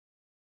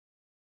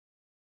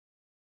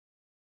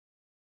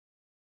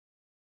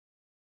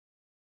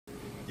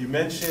You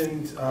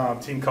mentioned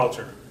team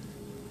culture,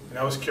 and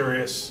I was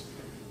curious.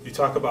 You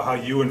talk about how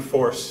you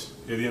enforce.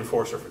 You're the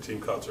enforcer for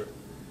team culture.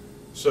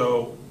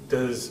 So,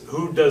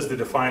 who does the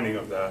defining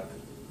of that?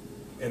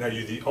 And are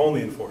you the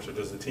only enforcer?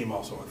 Does the team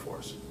also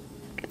enforce?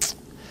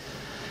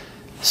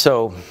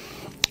 So,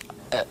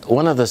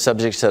 one of the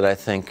subjects that I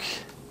think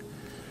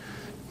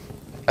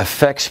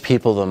affects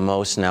people the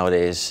most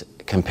nowadays,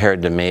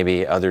 compared to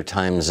maybe other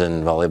times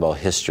in volleyball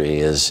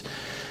history,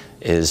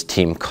 is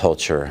team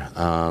culture.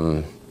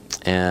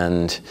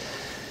 And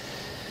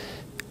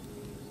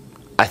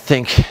I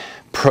think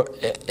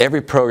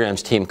every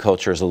program's team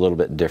culture is a little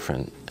bit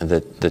different.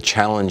 The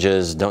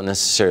challenges don't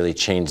necessarily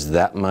change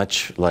that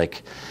much,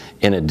 like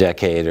in a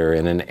decade or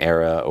in an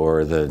era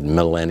or the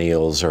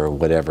millennials or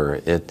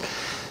whatever.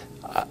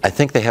 I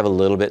think they have a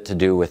little bit to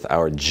do with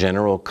our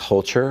general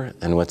culture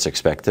and what's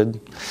expected.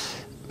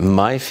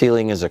 My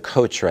feeling as a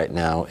coach right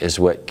now is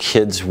what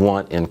kids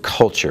want in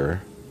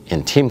culture,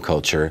 in team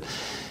culture,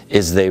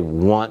 is they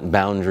want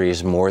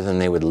boundaries more than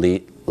they would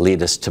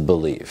lead us to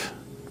believe.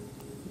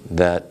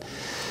 That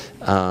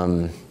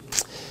I'm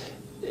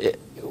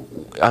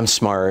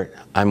smart,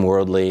 I'm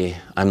worldly,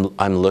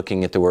 I'm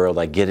looking at the world,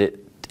 I get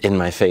it in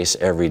my face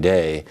every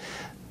day.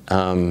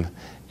 And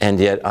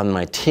yet on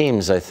my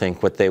teams, I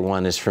think what they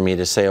want is for me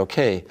to say,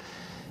 okay,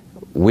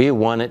 we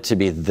want it to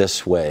be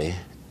this way,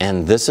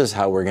 and this is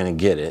how we're going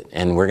to get it,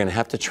 and we're going to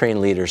have to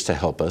train leaders to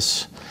help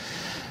us.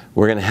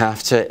 We're going to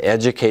have to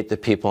educate the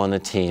people on the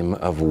team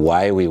of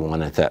why we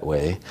want it that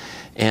way.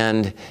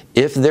 And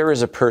if there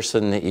is a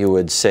person that you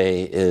would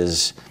say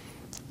is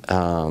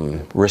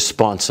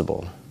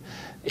responsible,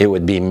 it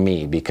would be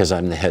me, because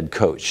I'm the head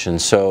coach.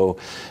 And so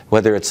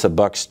whether it's the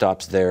buck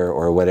stops there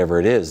or whatever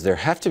it is, there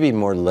have to be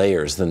more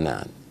layers than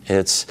that.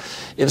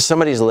 If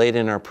somebody's late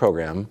in our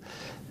program,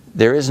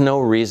 there is no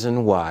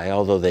reason why,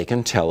 although they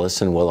can tell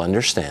us and we'll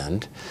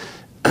understand,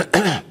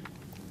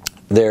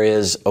 there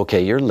is,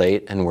 okay, you're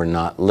late and we're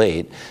not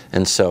late,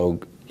 and so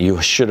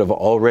you should have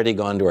already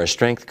gone to our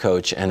strength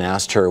coach and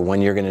asked her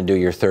when you're going to do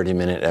your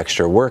 30-minute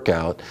extra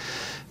workout,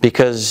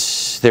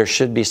 because there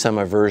should be some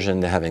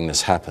aversion to having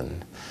this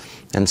happen.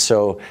 And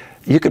so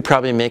you could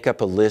probably make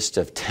up a list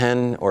of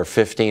 10 or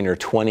 15 or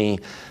 20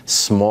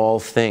 small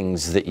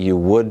things that you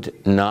would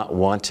not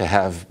want to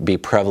have be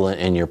prevalent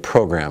in your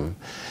program.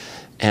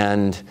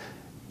 And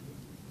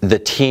the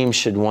team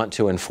should want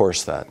to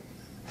enforce that.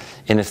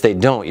 And if they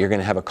don't, you're going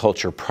to have a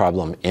culture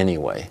problem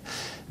anyway,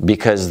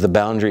 because the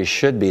boundaries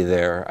should be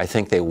there. I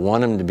think they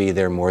want them to be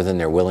there more than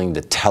they're willing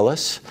to tell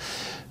us,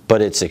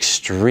 but it's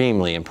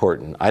extremely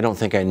important. I don't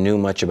think I knew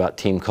much about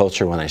team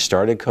culture when I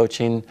started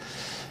coaching,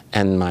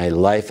 and my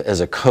life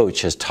as a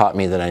coach has taught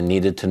me that I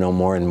needed to know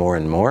more and more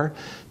and more.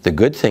 The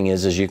good thing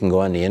is you can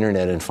go on the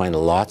internet and find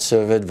lots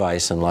of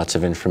advice and lots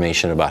of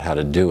information about how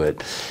to do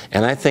it,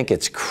 and I think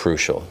it's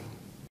crucial.